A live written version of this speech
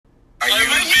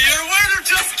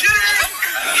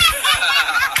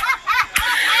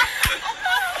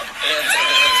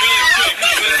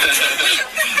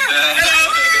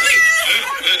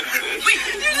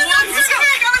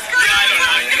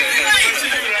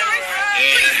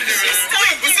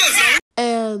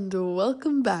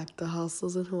welcome back to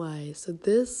Hostels in Hawaii. So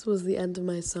this was the end of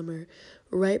my summer.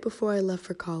 Right before I left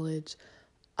for college,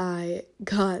 I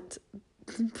got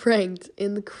pranked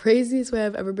in the craziest way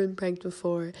I've ever been pranked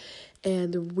before.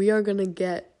 And we are going to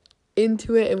get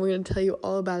into it, and we're going to tell you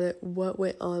all about it, what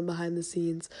went on behind the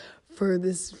scenes for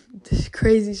this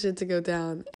crazy shit to go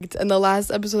down. And the last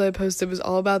episode I posted was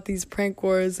all about these prank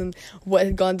wars and what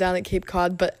had gone down at Cape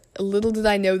Cod, but little did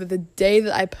I know that the day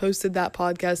that I posted that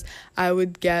podcast, I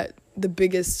would get the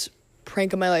biggest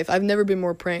prank of my life. I've never been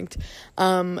more pranked.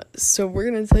 So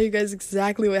we're going to tell you guys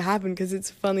exactly what happened because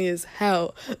it's funny as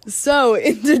hell. So,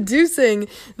 introducing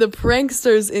the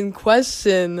pranksters in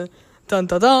question. Dun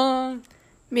dun dun.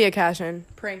 Mia Cashin,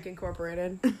 Prank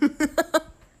Incorporated.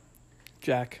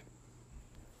 Jack.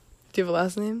 Do you have a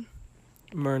last name?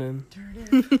 Mernon.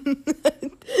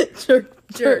 Jerk.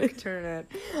 Turn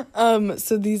it.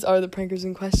 So these are the prankers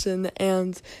in question,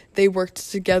 and they worked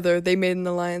together. They made an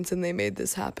alliance, and they made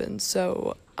this happen.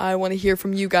 So I want to hear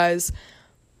from you guys.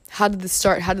 How did this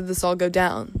start? How did this all go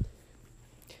down?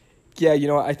 Yeah,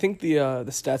 I think the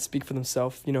stats speak for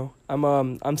themselves. I'm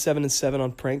 7-7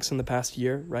 on pranks in the past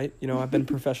year, right? I've been a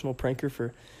professional pranker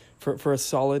for a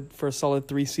solid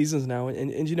 3 seasons now,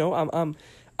 and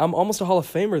I'm almost a Hall of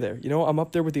Famer there. I'm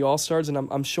up there with the All-Stars, and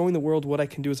I'm showing the world what I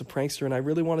can do as a prankster, and I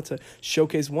really wanted to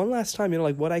showcase one last time,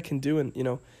 like what I can do, and,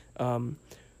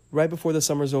 right before the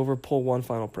summer's over, pull one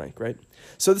final prank, right?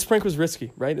 So this prank was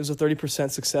risky, right? It was a 30%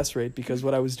 success rate because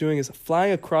what I was doing is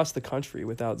flying across the country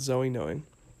without Zoe knowing,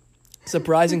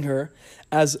 surprising her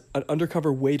as an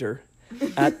undercover waiter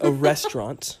at a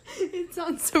restaurant. It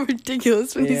sounds so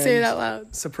ridiculous when you say it out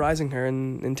loud. Surprising her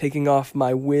and taking off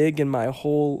my wig and my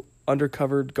whole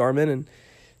undercovered garment and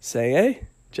saying, "Hey,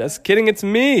 just kidding, it's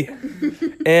me."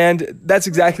 And that's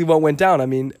exactly what went down. I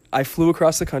mean, I flew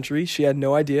across the country. She had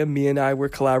no idea. Me and I were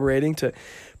collaborating to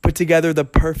put together the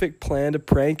perfect plan to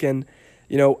prank. And,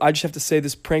 I just have to say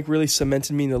this prank really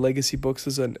cemented me in the legacy books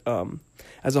as a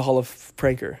Hall of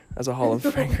Pranker.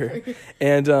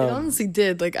 And it honestly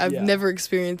did. I've never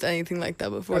experienced anything like that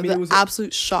before. I mean, the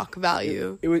absolute shock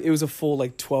value. It was a full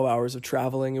 12 hours of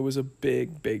traveling. It was a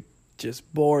big,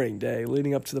 just boring day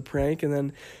leading up to the prank. And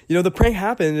then, the prank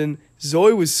happened and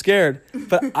Zoe was scared,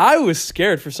 but I was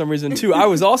scared for some reason too. I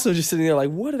was also just sitting there like,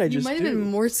 what did I just do? You might have been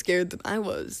more scared than I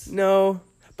was. No,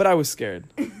 but I was scared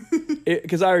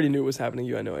because I already knew it was happening.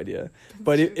 You had no idea.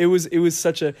 But it was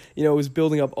such a, it was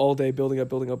building up all day, building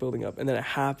up. And then it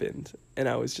happened. And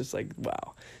I was just like,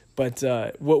 wow. But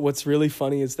what's really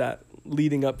funny is that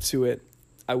leading up to it,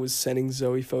 I was sending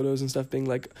Zoe photos and stuff being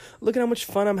like, look at how much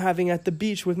fun I'm having at the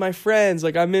beach with my friends.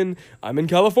 I'm in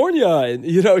California. And,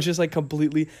 just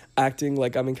completely acting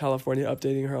like I'm in California,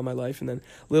 updating her on my life. And then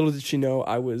little did she know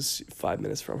I was 5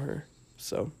 minutes from her.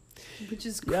 So, which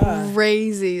is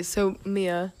crazy. So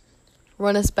Mia,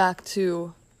 run us back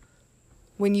to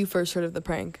when you first heard of the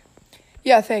prank.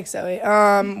 Yeah, thanks, Zoe.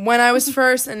 When I was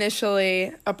first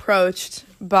initially approached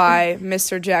by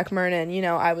Mr. Jack Mernon,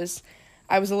 I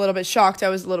was a little bit shocked. I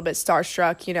was a little bit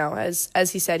starstruck.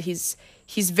 As he said, he's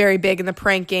very big in the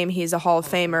prank game. He's a Hall of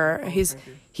Famer.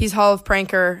 He's Hall of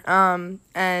Pranker.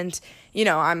 And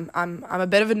I'm a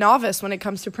bit of a novice when it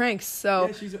comes to pranks. So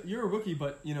you're a rookie,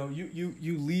 but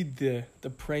you lead the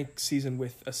prank season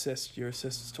with assists. Your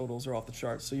assists totals are off the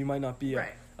charts. So you might not be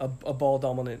a ball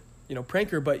dominant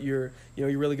pranker, but you're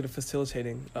really good at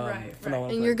facilitating phenomenal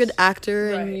and you're a pranks. good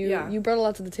actor, and you brought a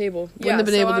lot to the table. Wouldn't have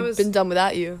been able to been done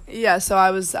without you. Yeah, so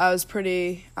I was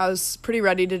pretty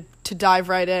ready to dive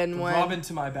right in when Robin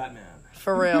to my Batman.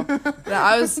 For real.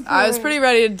 I was pretty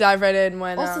ready to dive right in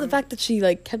when also the fact that she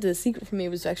kept it a secret from me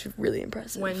was actually really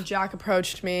impressive. When Jack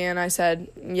approached me and I said,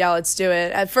 "Yeah, let's do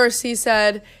it." At first he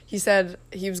said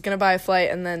he was gonna buy a flight,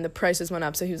 and then the prices went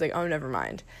up, so he was like, "Oh, never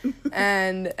mind."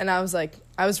 and I was like,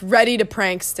 I was ready to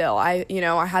prank still. I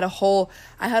had a hole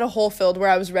filled where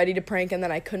I was ready to prank, and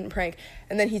then I couldn't prank.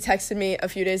 And then he texted me a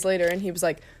few days later, and he was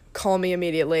like, "Call me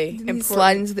immediately." Didn't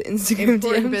slide into the Instagram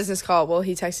important DMs? Business call. Well,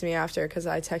 he texted me after because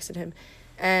I texted him,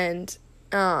 and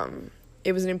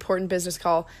it was an important business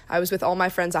call. I was with all my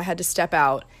friends. I had to step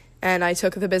out, and I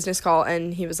took the business call,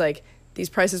 and he was like, "These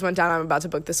prices went down. I'm about to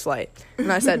book this flight."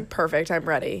 And I said, "Perfect. I'm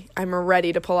ready. I'm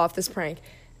ready to pull off this prank."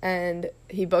 And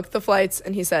he booked the flights,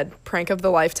 and he said, "Prank of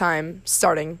the lifetime,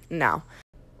 starting now."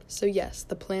 So yes,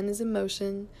 the plan is in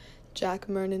motion. Jack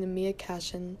Mernon and Mia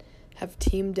Cashin have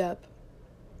teamed up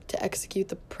to execute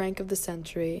the prank of the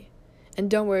century. And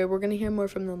don't worry, we're going to hear more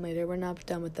from them later. We're not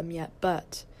done with them yet,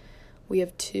 but we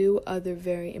have 2 other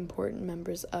very important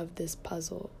members of this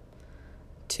puzzle.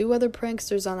 2 other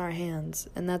pranksters on our hands,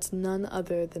 and that's none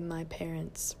other than my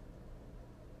parents,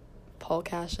 Paul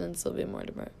Cashin and Sylvia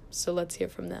Mortimer. So let's hear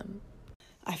from them.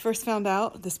 I first found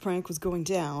out this prank was going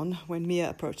down when Mia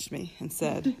approached me and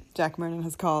said, Jack Mernon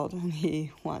has called and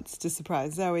he wants to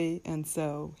surprise Zoe, and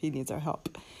so he needs our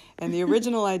help. And the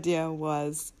original idea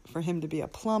was for him to be a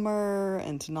plumber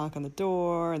and to knock on the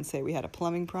door and say we had a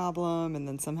plumbing problem, and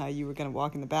then somehow you were going to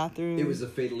walk in the bathroom. It was a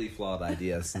fatally flawed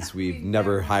idea since we've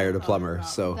never hired a plumber.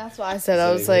 So That's why I said I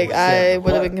was like, I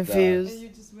would have been And confused. you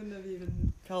just wouldn't have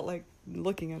even felt like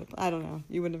looking at it. I don't know.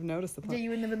 You wouldn't have noticed the plumber. Yeah, you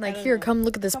wouldn't have been like, don't here, know. come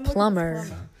look at this Come look at this plumber.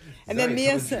 plumber. And then Zoe,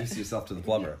 Mia come said, introduce yourself to the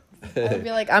plumber. I'd be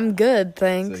like, I'm good,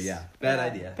 thanks. So yeah, bad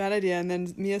idea. Bad idea. And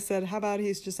then Mia said, how about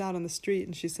he's just out on the street?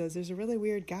 And she says, there's a really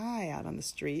weird guy out on the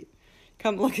street.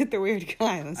 Come look at the weird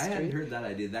guy on the I street. hadn't heard that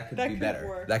idea. That could That be could better.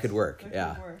 work. That could work. That Yeah.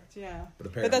 could've worked, yeah. But But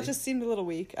apparently, that just seemed a little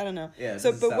weak. I don't know. Yeah, it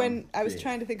So, doesn't but when sound I was big.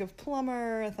 trying to think of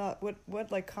plumber, I thought,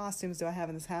 what like costumes do I have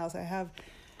in this house? I have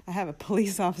a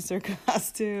police officer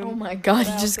costume. Oh my god,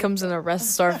 he But I just also comes and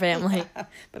arrests our family.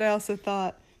 But I also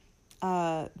thought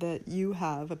that you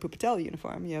have a Pupatella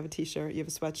uniform. You have a T-shirt, you have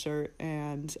a sweatshirt,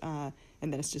 and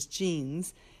then it's just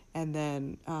jeans. And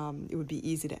then it would be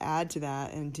easy to add to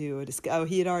that and do a disguise. Oh,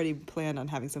 he had already planned on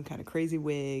having some kind of crazy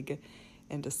wig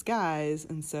and disguise,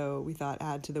 and so we thought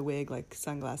add to the wig like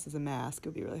sunglasses and mask. It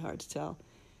would be really hard to tell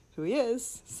who he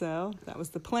is. So that was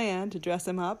the plan, to dress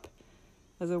him up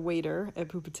as a waiter at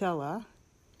Pupatella.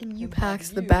 And you And packs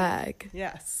have the you. bag.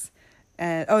 Yes.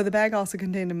 And the bag also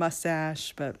contained a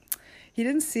mustache, but he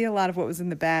didn't see a lot of what was in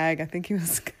the bag. I think he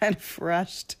was kind of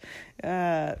rushed.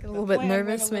 A little bit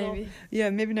nervous, maybe.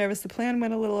 Yeah, maybe nervous. The plan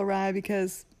went a little awry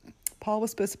because Paul was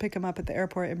supposed to pick him up at the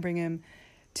airport and bring him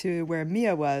to where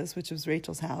Mia was, which was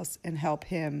Rachel's house, and help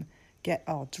him get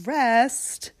all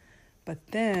dressed. But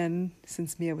then,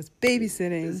 since Mia was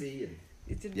babysitting, busy and-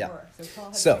 it didn't Yeah. work. So Paul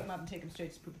had So- to pick him up and take him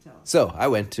straight to Pupatella. So I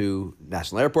went to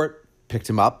National Airport, picked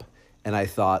him up, and I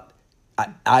thought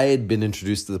I had been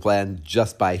introduced to the plan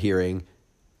just by hearing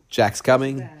Jack's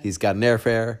coming. He's got an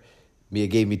airfare. Mia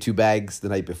gave me 2 bags the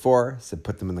night before, said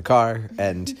put them in the car,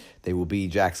 and they will be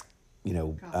Jack's,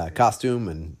 costume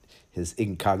and his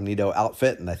incognito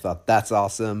outfit. And I thought that's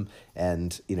awesome.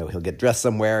 And he'll get dressed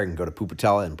somewhere and go to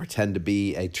Pupatella and pretend to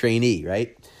be a trainee,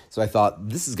 right? So I thought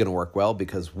this is going to work well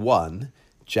because one,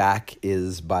 Jack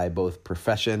is by both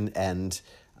profession and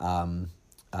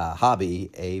hobby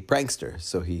a prankster,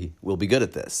 so he will be good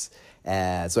at this.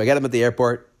 And so I get him at the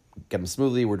airport, get him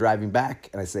smoothly. We're driving back,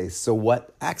 and I say, "So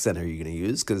what accent are you going to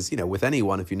use?" Because with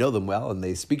anyone, if you know them well and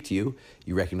they speak to you,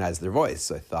 you recognize their voice.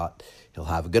 So I thought he'll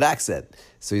have a good accent.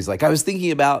 So he's like, "I was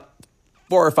thinking about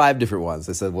 4 or 5 different ones."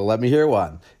 I said, "Well, let me hear one."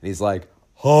 And he's like,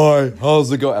 "Hi,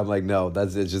 how's it going?" I'm like, "No,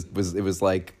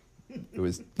 it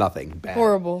was nothing bad.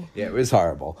 Horrible. Yeah, it was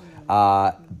horrible.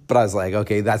 But I was like,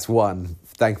 okay, that's one.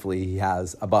 Thankfully, he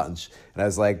has a bunch. And I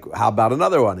was like, how about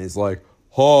another one? He's like,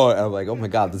 hi. And I'm like, oh my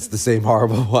God, that's the same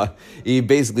horrible one. He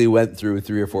basically went through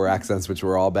 3 or 4 accents, which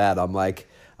were all bad. I'm like,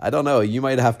 I don't know. You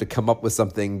might have to come up with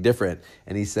something different.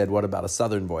 And he said, what about a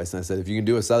Southern voice? And I said, if you can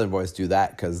do a Southern voice, do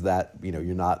that, because that, you're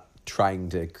not trying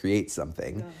to create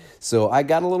something. No. So I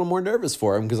got a little more nervous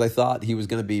for him because I thought he was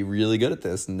going to be really good at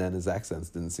this, and then his accents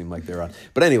didn't seem like they were on.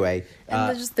 But anyway.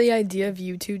 And just the idea of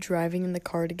you two driving in the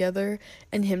car together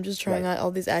and him just trying out all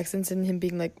these accents and him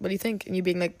being like, what do you think? And you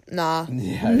being like, nah,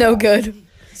 no good.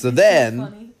 So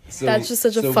then... That's just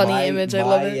such a funny image. I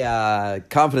love it. My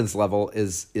confidence level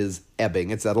is ebbing.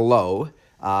 It's at a low.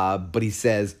 But he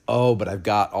says, oh, but I've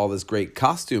got all this great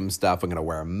costume stuff. I'm going to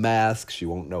wear a mask. She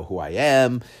won't know who I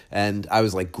am. And I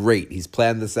was like, great. He's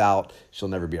planned this out. She'll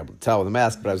never be able to tell with a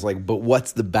mask. But I was like, but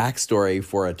what's the backstory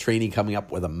for a trainee coming up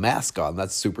with a mask on?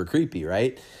 That's super creepy,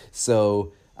 right?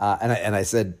 So, and I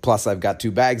said, plus I've got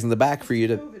 2 bags in the back for you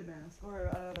to... COVID mask or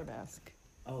another mask.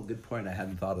 Oh, good point. I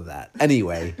hadn't thought of that.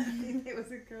 Anyway. It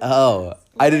was a girl. Oh,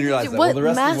 I didn't realize that. What Well, the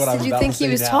rest mask of what I'm did you about think to he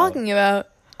say was now, talking about?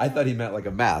 I thought he meant like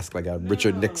a mask, like a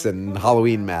Richard Nixon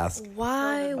Halloween mask.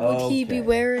 Why would he be Okay.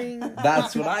 wearing...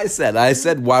 That's what I said. I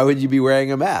said, why would you be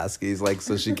wearing a mask? He's like,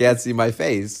 so she can't see my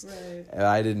face. Right.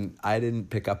 And I didn't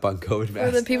pick up on COVID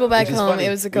masks. For the people back which is home, funny, it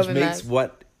was a which COVID makes mask.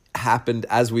 what happened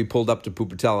as we pulled up to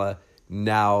Pupatella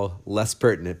now less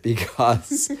pertinent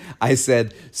because I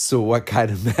said, so what kind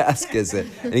of mask is it?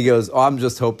 And he goes, oh, I'm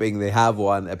just hoping they have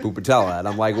one at Pupatella. And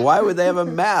I'm like, why would they have a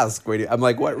mask? I'm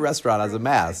like, what restaurant has a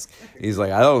mask? And he's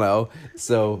like, I don't know.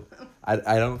 So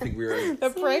I don't think we were. The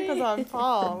prank was on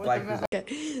Paul. with Like, the mask.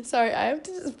 Okay, sorry, I have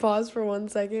to just pause for 1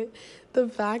 second. The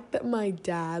fact that my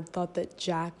dad thought that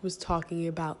Jack was talking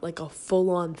about like a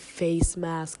full-on face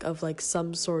mask of like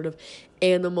some sort of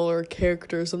animal or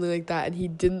character or something like that, and he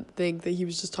didn't think that he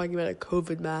was just talking about a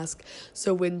COVID mask.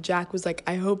 So when Jack was like,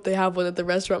 I hope they have one at the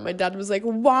restaurant, my dad was like,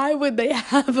 why would they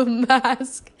have a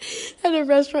mask at a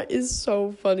restaurant? Is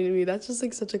so funny to me. That's just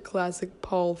like such a classic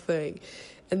Paul thing.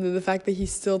 And then the fact that he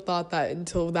still thought that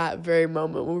until that very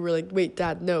moment when we were like, wait,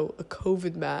 Dad, no, a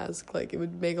COVID mask. Like, it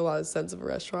would make a lot of sense if a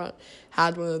restaurant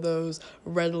had one of those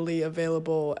readily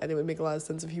available, and it would make a lot of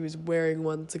sense if he was wearing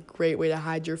one. It's a great way to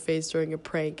hide your face during a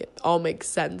prank. It all makes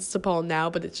sense to Paul now,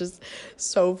 but it's just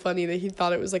so funny that he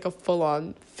thought it was like a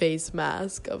full-on face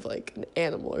mask of like an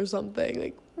animal or something.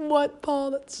 Like, what,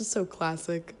 Paul? That's just so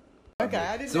classic. Okay,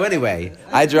 I didn't So know anyway, that.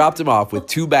 I dropped him off with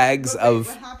 2 bags Okay, of.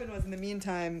 what happened was, in the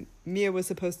meantime, Mia was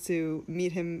supposed to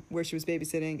meet him where she was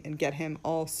babysitting and get him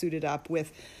all suited up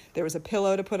with. There was a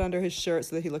pillow to put under his shirt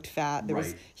so that he looked fat.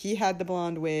 Right. He had the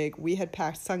blonde wig. We had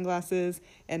packed sunglasses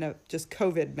and a just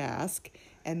COVID mask,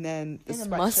 and then the And a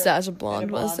sweatshirt mustache, a and blonde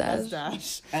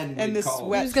mustache. And and we the called-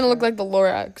 sweat. He was gonna look like the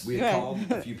Lorax. We had Right. called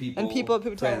a few people, And people at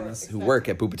Pupatella friends were who work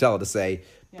at Pupatella to say,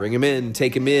 bring him in,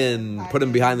 take him in, Hide put him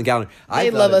him. behind the counter. I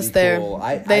They thought love it'd us be there. cool.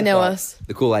 They know thought us.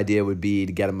 The cool idea would be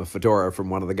to get him a fedora from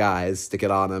one of the guys, stick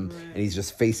it on him, and he's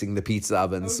just facing the pizza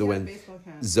oven. So when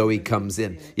Zoe comes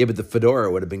in, yeah, but the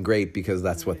fedora would have been great because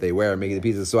that's what they wear making the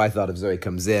pizza. So I thought if Zoe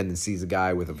comes in and sees a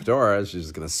guy with a fedora, she's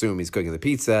just gonna assume he's cooking the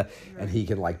pizza, and he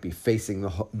can like be facing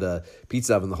the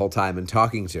pizza oven the whole time and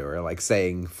talking to her, like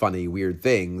saying funny weird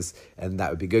things, and that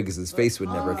would be good because his face would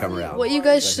never come around. What you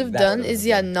guys So I should think have that done would've is,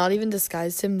 been good. not even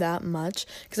disguised him that much.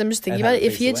 Because I'm just thinking And have about it.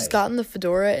 it If he had face just away. gotten the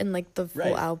fedora and like the full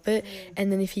Right. outfit,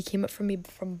 and then if he came up from me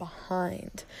from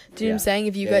behind, do you know what Yeah. I'm saying?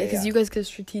 If you Yeah, guys, yeah, because yeah. you guys could have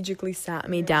strategically sat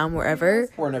me down wherever.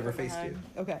 Or never faced you.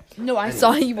 Okay. No, I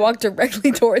saw he walked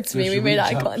directly towards me. So We should made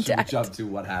eye jump- contact. Should we jump to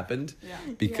what happened?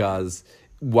 Because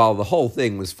while the whole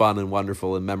thing was fun and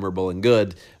wonderful and memorable and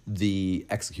good, the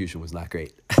execution was not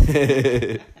great.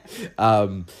 It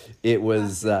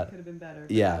was. could have been better.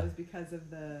 But yeah. that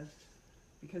was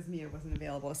because Mia wasn't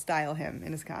available to style him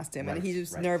in his costume, and Right, he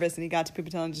was right. nervous, and he got to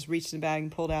Pupatella and just reached in the bag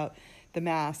and pulled out the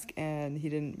mask, and he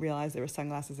didn't realize there were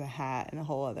sunglasses, a hat, and a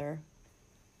whole other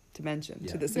dimension to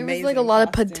Yeah. this There was amazing like a lot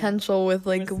of costume. potential with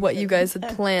like what you guys had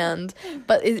planned,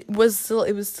 but it was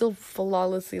still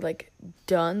flawlessly like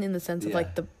done in the sense of Yeah.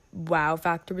 like the wow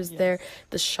factor was there,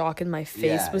 the shock in my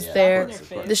face Yeah, was yeah, there, of course, of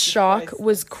course. the shock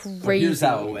was But crazy. here's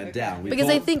how it went down. We Because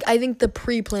pulled- I think the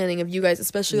pre-planning of you guys,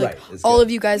 especially like Right, it's all good.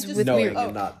 of you guys just with knowing weird,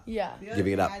 and not yeah. The other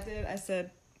giving it thing up. I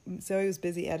said, Zoe was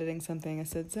busy editing something. I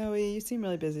said, Zoe, you seem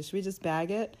really busy. Should we just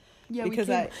bag it? Yeah, Because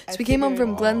we came, I so we came home figured from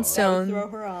that would Glenstone. throw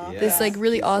her off. This, like,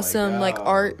 really He's awesome, like, "Oh,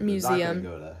 art they're not gonna museum."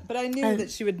 go to-" But I knew And-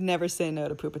 that she would never say no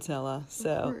to Pupatella, so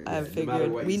I Yeah, no matter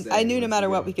figured what you say, I knew no let's matter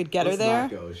go. what we could get her Let's there.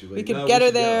 not go. She'd be We like, could "No, get we her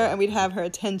should there, go." and we'd have her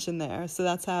attention there. So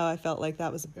that's how I felt like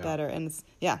that was better. And it's,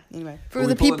 anyway. For Were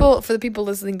the we pulling- people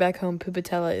listening back home,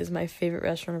 Pupatella is my favorite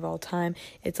restaurant of all time.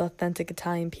 It's authentic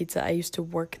Italian pizza. I used to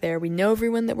work there. We know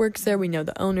everyone that works there. We know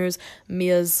the owners.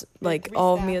 Mia's like three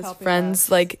all of staff Mia's helping friends,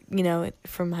 us. like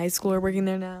from high school are working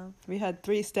there now. We had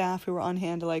 3 staff who were on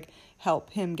hand to like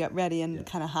help him get ready and Yeah.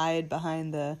 kind of hide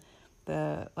behind the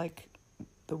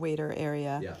waiter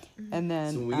area. Yeah. And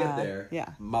then So when we get there, yeah.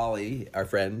 Molly, our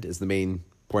friend, is the main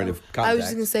point of contact. I was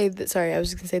just gonna say that. Sorry, I was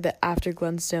just gonna say that after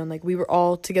Glenstone, like we were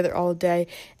all together all day,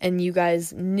 and you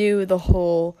guys knew the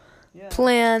whole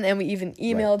plan, and we even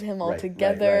emailed him all right,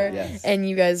 together, right, yes. and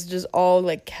you guys just all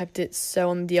like kept it so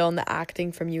on the deal, and the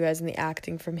acting from you guys and the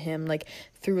acting from him, like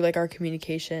through like our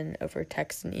communication over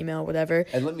text and email, whatever,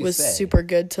 And let me was say- super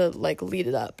good to like lead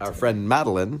it up. Our friend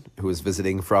Madeline, who was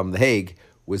visiting from The Hague,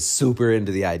 was super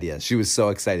into the idea. She was so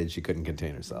excited she couldn't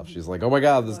contain herself. She was like, "Oh my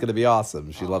god, this is gonna be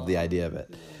awesome!" She loved the idea of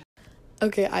it.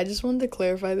 Okay, I just wanted to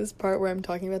clarify this part where I'm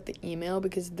talking about the email,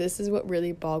 because this is what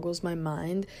really boggles my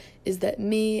mind, is that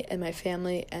me and my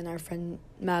family and our friend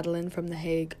Madeline from The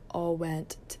Hague all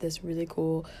went to this really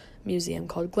cool museum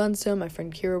called Glenstone. My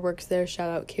friend Kira works there, shout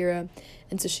out Kira,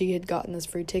 and so she had gotten us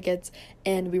free tickets,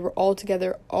 and we were all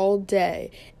together all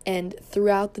day, and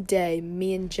throughout the day,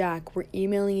 me and Jack were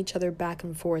emailing each other back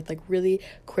and forth, like really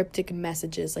cryptic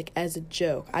messages, like as a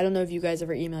joke. I don't know if you guys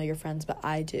ever email your friends, but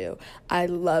I do. I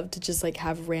love to just like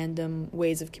have random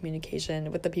ways of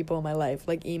communication with the people in my life,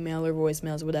 like email or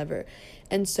voicemails, whatever.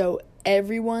 And so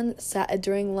everyone sat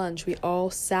during lunch, we all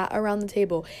sat around the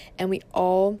table, and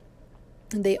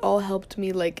they all helped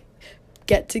me like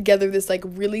get together this like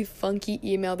really funky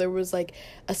email. There was like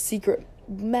a secret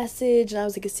message, and I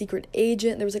was like a secret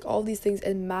agent. There was like all these things,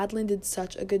 and Madeline did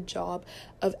such a good job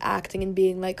of acting and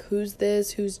being like, who's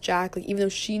this, who's Jack, like, even though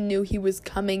she knew he was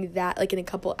coming that, like, in a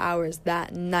couple hours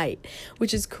that night,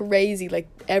 which is crazy. Like,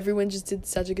 everyone just did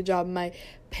such a good job. My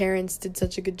parents did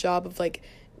such a good job of, like,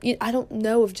 I don't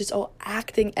know, of just all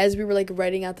acting as we were, like,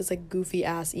 writing out this, like, goofy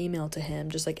ass email to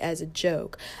him, just, like, as a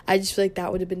joke. I just feel like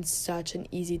that would have been such an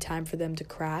easy time for them to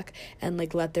crack and,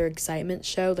 like, let their excitement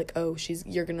show, like, oh,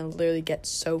 you're gonna literally get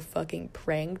so fucking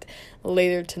pranked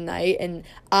later tonight. And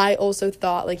I also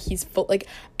thought, like, he's full, like,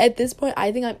 at this point,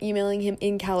 I think I'm emailing him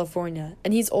in California,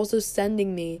 and he's also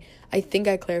sending me, I think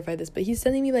I clarified this, but he's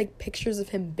sending me, like, pictures of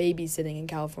him babysitting in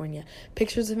California,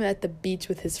 pictures of him at the beach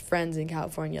with his friends in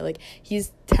California. Like,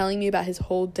 he's telling me about his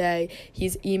whole day.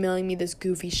 He's emailing me this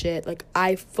goofy shit. Like,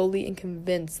 I fully am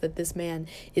convinced that this man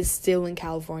is still in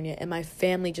California, and my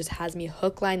family just has me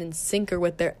hook, line, and sinker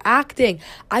with their acting.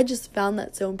 I just found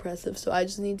that so impressive, so I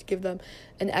just need to give them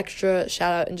an extra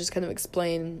shout out and just kind of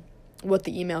explain what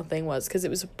the email thing was, because it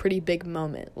was a pretty big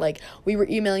moment. Like, we were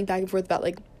emailing back and forth about,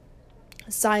 like,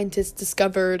 scientists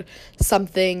discovered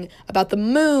something about the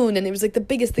moon, and it was, like, the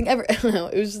biggest thing ever. I don't know,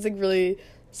 it was just, like, really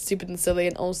stupid and silly,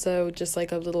 and also just,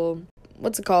 like, a little,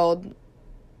 what's it called,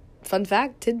 fun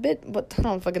fact, tidbit, what, I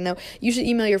don't fucking know. You should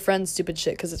email your friends stupid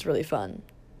shit, because it's really fun.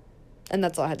 And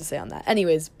that's all I had to say on that.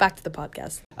 Anyways, back to the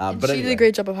podcast. But she did a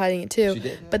great job of hiding it too. She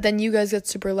did. But then you guys got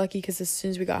super lucky, because as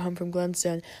soon as we got home from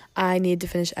Glenstone, I needed to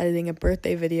finish editing a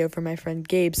birthday video for my friend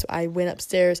Gabe. So I went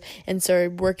upstairs and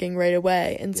started working right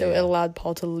away. And so it allowed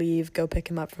Paul to leave, go pick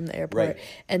him up from the airport,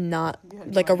 and not,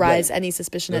 like, arise any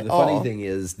suspicion at all. The funny thing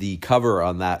is, the cover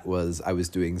on that was, I was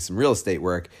doing some real estate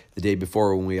work the day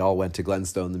before when we all went to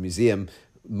Glenstone, the museum.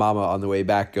 Mama on the way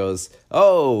back goes,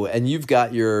 "Oh, and you've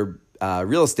got your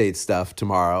real estate stuff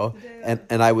tomorrow."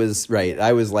 And I was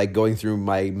like going through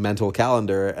my mental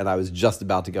calendar, and I was just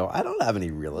about to go, I don't have any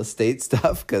real estate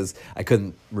stuff, because I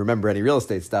couldn't remember any real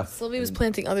estate stuff. Sylvia was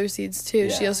planting other seeds too.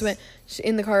 Yes. She also went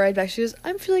in the car ride back. She goes,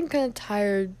 I'm feeling kind of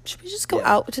tired. Should we just go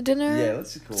out to dinner? Yeah,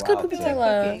 let's just go to out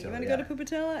Pupatella. You want to go to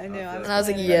Pupatella? I know. And I was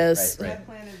like, yes. I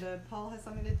planned Paul has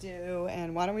something to do,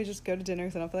 and why don't we just go to dinner,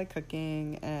 because I don't feel like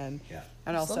cooking, and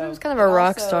also Sylvia was kind of a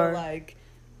rock star. Like,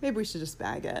 maybe we should just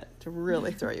bag it to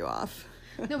really throw you off.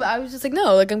 No, but I was just like,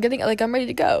 no, like, I'm ready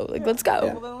to go. Like, let's go.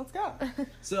 Well, then let's go.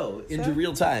 So, into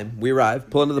real time, we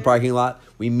arrive, pull into the parking lot,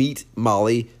 we meet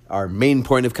Molly, our main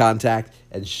point of contact,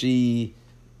 and she,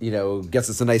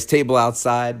 gets us a nice table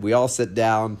outside. We all sit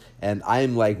down, and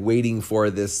I'm, like, waiting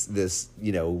for this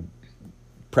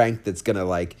prank that's gonna,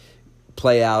 like,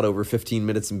 play out over 15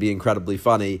 minutes and be incredibly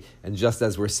funny. And just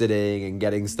as we're sitting and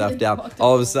getting stuff down,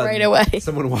 all of a sudden, right away,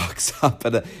 someone walks up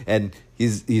and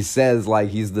he says, like,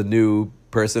 he's the new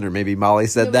person, or maybe Molly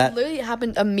said that. It literally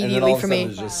happened immediately for me. It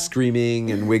was just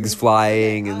screaming and wigs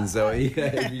flying, and so it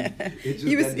just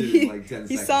ended in like 10 seconds.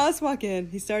 He saw us walk in.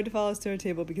 He started to follow us to our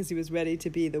table because he was ready to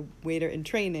be the waiter in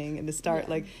training and to start.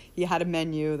 Like, he had a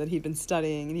menu that he'd been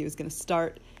studying, and he was going to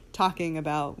start talking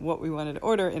about what we wanted to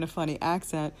order in a funny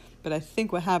accent. But I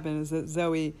think what happened is that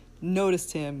Zoe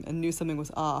noticed him and knew something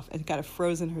was off and kind of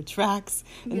froze in her tracks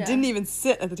and didn't even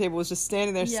sit at the table, was just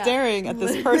standing there staring at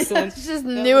this person. She just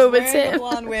knew it was him. A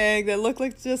blonde wig that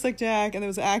looked just like Jack, and it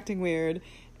was acting weird,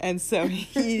 and so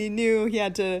he knew he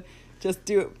had to just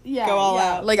do it, go all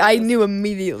out. Like, I knew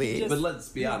immediately. But let's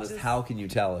be honest, how can you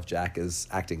tell if Jack is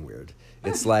acting weird?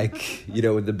 It's like, the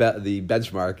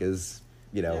benchmark is,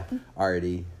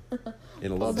 already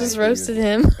in a little. Just roasted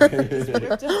him.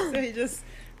 So he just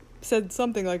said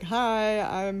something like, "Hi,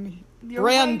 I'm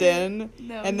Brandon,"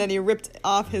 and then he ripped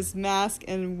off his mask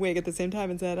and wig at the same time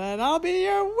and said, "And I'll be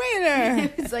your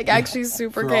waiter." It's like actually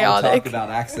super For chaotic. all talk about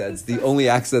accents, the only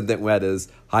accent that went is,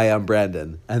 "Hi, I'm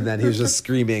Brandon," and then he was just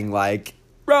screaming like,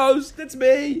 "Rose, that's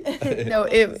me." No,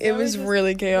 it was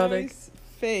really chaotic. Zoe's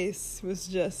face was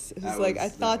just, it was That like, was- I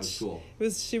thought that was cool.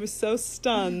 she was so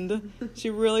stunned. She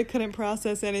really couldn't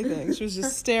process anything. She was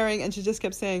just staring, and she just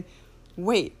kept saying,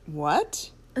 "Wait,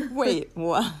 what? Wait,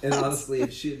 what?" And honestly,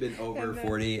 if she had been over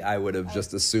 40, I would have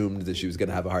just assumed that she was going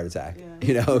to have a heart attack.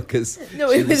 Yeah. Because No,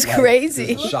 it was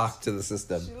crazy. Shock to the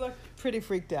system. She looked pretty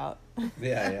freaked out.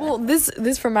 Yeah. Well,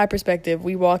 this from my perspective,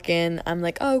 we walk in, I'm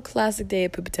like, oh, classic day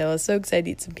at Pupatella, so excited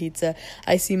to eat some pizza.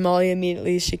 I see Molly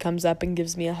immediately, she comes up and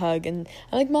gives me a hug, and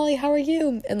I'm like, Molly, how are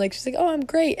you? And like, she's like, oh, I'm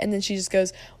great. And then she just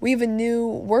goes, we have a new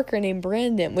worker named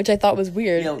Brandon, which I thought was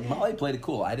weird. Molly played it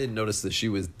cool. I didn't notice that she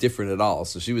was different at all,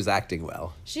 so she was acting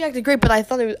well. She acted great, but I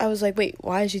thought I was like, wait,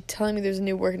 why is she telling me there's a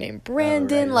new worker named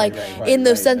Brandon? right, in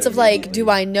the right, sense of like, do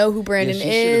I know who Brandon She should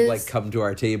is? have come to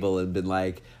our table and been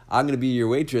like, I'm going to be your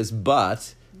waitress,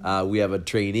 but we have a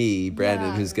trainee, Brandon,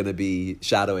 Yeah. who's going to be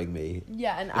shadowing me.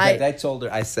 Yeah, and In fact, I told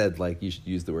her, I said, like, you should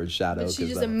use the word shadow. But she 'cause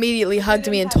just I'm- immediately hugged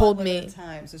me and told me.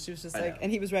 Time, so she was just I like, know.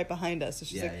 and he was right behind us. So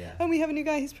she's Yeah, like, yeah. oh, we have a new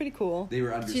guy. He's pretty cool. They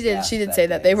were understaffed. She did that say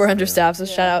that. They day, were so- understaffed, so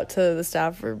Yeah. shout out to the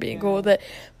staff for being cool Yeah. with it.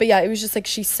 But yeah, it was just like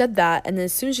she said that, and then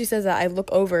as soon as she says that, I look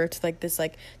over to like this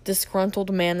like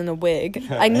disgruntled man in a wig.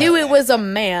 I knew it was a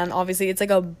man, obviously. It's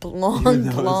like a Even blonde, though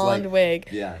it's blonde like- wig.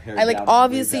 Yeah, hair I like down,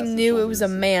 obviously way past the knew it was a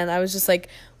shoulders. man. I was just like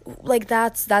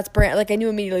that's Brand. Like I knew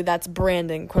immediately that's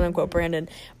Brandon, quote unquote Brandon.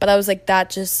 But I was like, that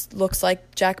just looks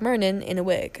like Jack Mernon in a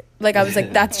wig. Like I was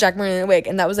like, that's Jack Mernon in a wig,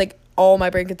 and that was like all my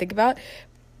brain could think about.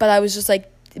 But I was just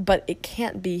like, but it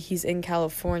can't be. He's in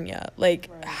California. Like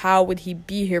how would he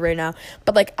be here right now?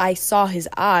 But like I saw his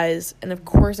eyes, and of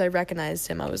course I recognized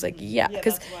him. I was like, yeah, Yeah,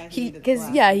 because that's why he needed the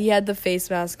glasses. he had the face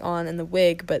mask on and the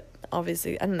wig, but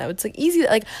obviously I don't know. It's like easy.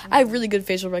 Like I have really good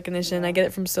facial recognition. I get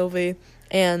it from Sylvie.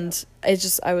 And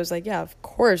I was like, yeah, of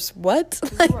course. What?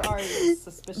 You were already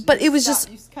suspicious. but You it was stopped- just-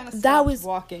 you kinda that stopped was-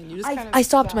 walking. You just kinda I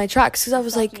stopped my tracks because I You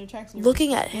was stopped like in your tracks and you were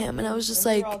looking just at him, and I was just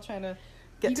we like were all trying to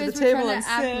get You to the guys were table trying and to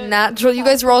act sit. natural. You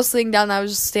guys were all sitting down, and I was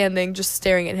just standing, just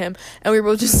staring at him, and we were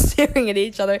both just staring at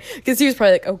each other because he was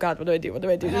probably like, "Oh God, what do I do? What do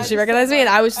I do?" And Did I she just recognize said, me? And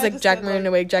I was just like, "Jack said, Maroon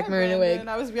awake, Jack "Hi, Maroon Brandon." awake."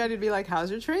 I was ready to be like,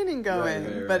 how's your training going?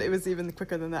 right, But right. it was even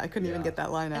quicker than that. I couldn't even Yeah. get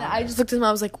that line And out. I just looked at him.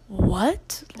 I was like,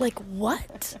 "What? Like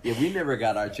what?" Yeah, we never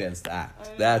got our chance to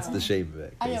act. That's the shame of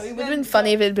it. I know 'cause- it would have been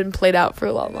funny if it had been played out for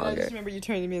a lot And then I longer. just remember you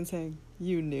turning to me and saying,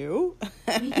 "You knew?"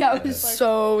 Yeah, I was Like, so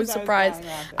 'cause I was surprised. dying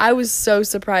laughing. I was so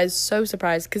surprised,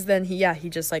 because then he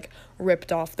just like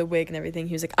ripped off the wig and everything.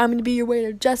 He was like, "I'm gonna be your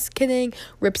waiter." Just kidding.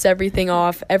 Rips everything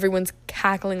off. Everyone's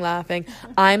cackling, laughing.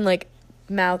 I'm like,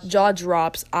 jaw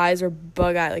drops, eyes are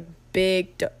bug eye, like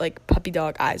big, like puppy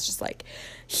dog eyes, just like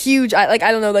huge. I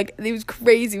don't know, like it was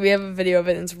crazy. We have a video of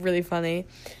it, and it's really funny.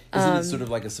 Isn't it sort of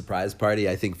like a surprise party?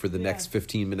 I think for the Yeah. next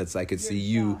 15 minutes, I could see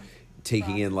You're you shocked.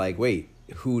 taking in, like, wait,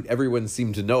 everyone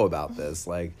seemed to know about this.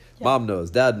 Like, mom knows,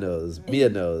 dad knows, Mia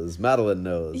knows, Madeline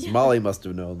knows, Molly must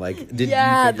have known. Like, did you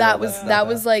Yeah, figure that all was stuff that out?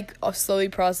 was like slowly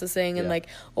processing, and Yeah. like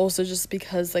also just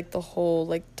because like the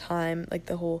whole time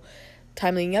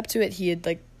leading up to it, he had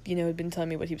like had been telling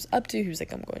me what he was up to. He was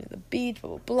like, "I'm going to the beach, blah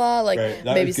blah blah," like Right,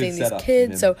 that maybe was good seeing these setup from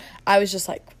kids. him. So I was just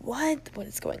like, what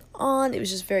is going on? It was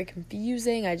just very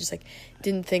confusing. I just like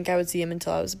didn't think I would see him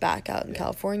until I was back out in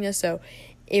California. So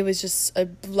it was just a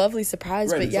lovely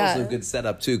surprise. Right, But it's yeah, also a good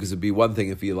setup, too, because it'd be one thing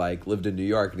if he, like, lived in New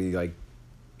York and he, like,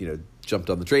 jumped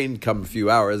on the train, come a few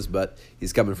hours, but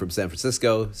he's coming from San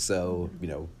Francisco, so,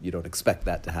 you don't expect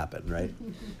that to happen, right?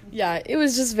 yeah, it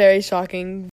was just very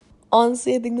shocking.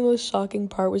 Honestly, I think the most shocking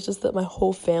part was just that my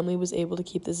whole family was able to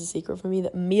keep this a secret from me,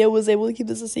 that Mia was able to keep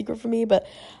this a secret from me, but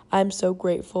I'm so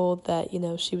grateful that,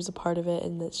 she was a part of it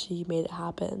and that she made it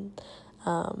happen,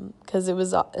 because it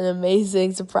was an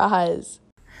amazing surprise.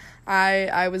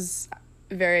 I was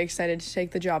very excited to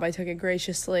take the job. I took it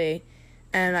graciously,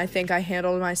 and I think I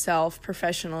handled myself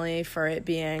professionally for it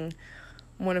being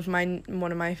one of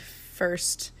my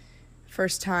first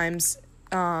times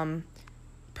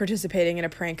participating in a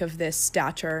prank of this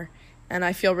stature, and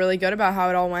I feel really good about how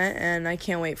it all went, and I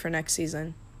can't wait for next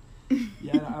season.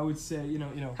 Yeah, I would say,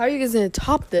 How are you guys gonna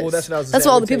top this? Well, that's what I was That's saying.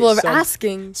 what all I the would say people are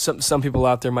some- asking. some people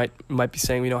out there might be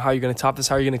saying, how are you going to top this?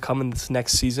 How are you going to come in this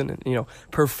next season and,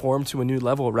 perform to a new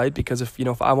level, right? Because if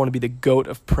I want to be the GOAT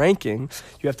of pranking,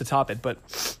 you have to top it. But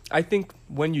I think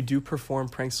when you do perform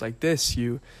pranks like this,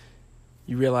 you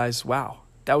realize, wow,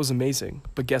 that was amazing.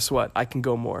 But guess what? I can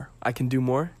go more. I can do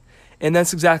more. And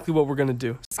that's exactly what we're going to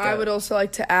do. I would also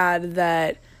like to add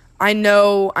that I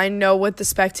know what the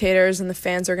spectators and the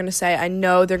fans are going to say. I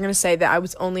know they're going to say that I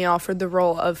was only offered the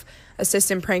role of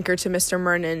assistant pranker to Mr.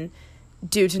 Mernon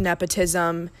due to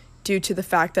nepotism, due to the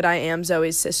fact that I am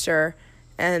Zoe's sister,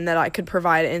 and that I could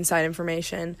provide inside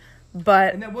information.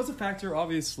 But And that was a factor,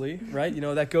 obviously, right?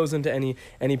 That goes into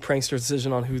any prankster's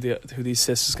decision on who the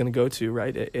assist is going to go to,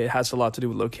 right? It has a lot to do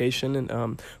with location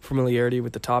and familiarity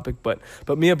with the topic. But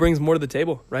Mia brings more to the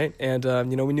table, right? And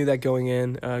we knew that going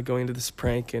into this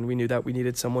prank, and we knew that we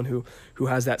needed someone who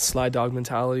has that slide dog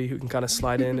mentality, who can kind of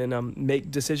slide in and make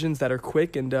decisions that are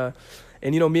quick. And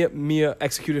Mia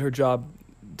executed her job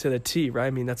to the T, right?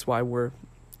 I mean, that's why we're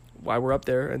up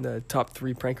there in the top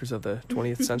 3 prankers of the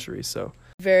 20th century. So.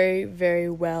 very, very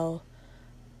well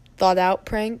thought out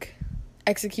prank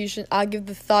execution. I'll give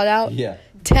the thought out Yeah.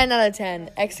 10 out of 10.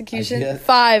 Execution Idea.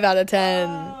 5 out of 10.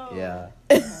 Yeah.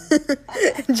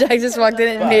 Jack just walked in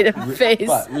and made a face.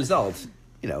 But result,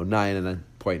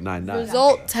 9.99.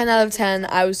 Result 10 out of 10.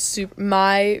 I was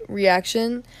my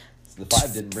reaction The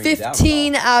 5 didn't bring it down at all.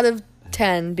 15 out of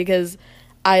 10 because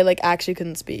I like actually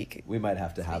couldn't speak. We might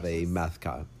have to have a math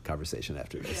conversation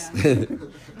after this.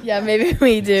 Yeah, maybe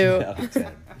we do.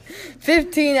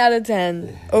 15 out of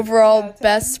 10. Overall,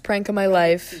 best prank of my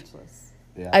life.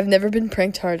 Yeah. I've never been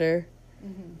pranked harder.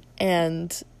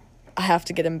 And I have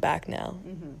to get him back now.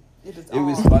 It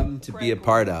was fun to be a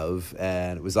part of,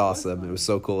 and it was awesome. It was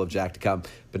so cool of Jack to come.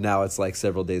 But now it's like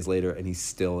several days later, and he's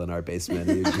still in our basement.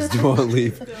 He just won't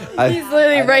leave. He's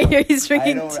literally right here. He's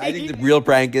drinking tea. I think the real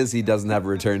prank is he doesn't have a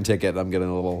return ticket. I'm getting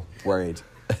a little worried.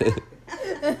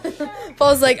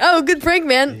 Paul's like, oh, good prank,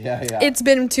 man. Yeah. It's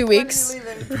been 2 weeks.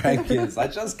 Prank is, I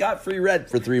just got free rent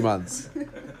for 3 months.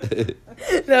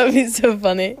 That would be so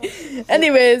funny.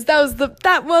 Anyways, that was the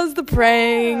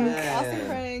prank. Awesome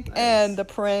prank. And the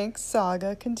prank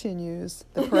saga continues.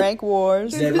 The prank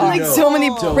wars. Never like know. so many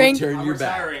Don't prank. turn your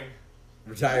back.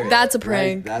 Retiring. That's a Right?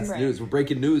 prank. That's news. We're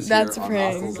breaking news That's here a on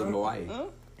prank. Hostels in Hawaii.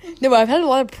 No, but I've had a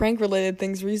lot of prank related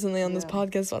things recently on this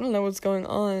podcast, so I don't know what's going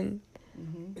on.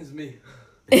 It's me.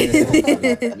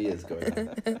 Mia's going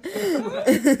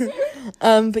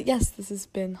on. But yes, this has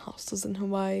been Hostels in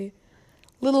Hawaii.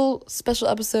 Little special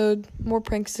episode, more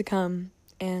pranks to come,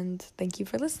 and thank you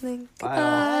for listening. Bye.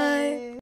 Goodbye.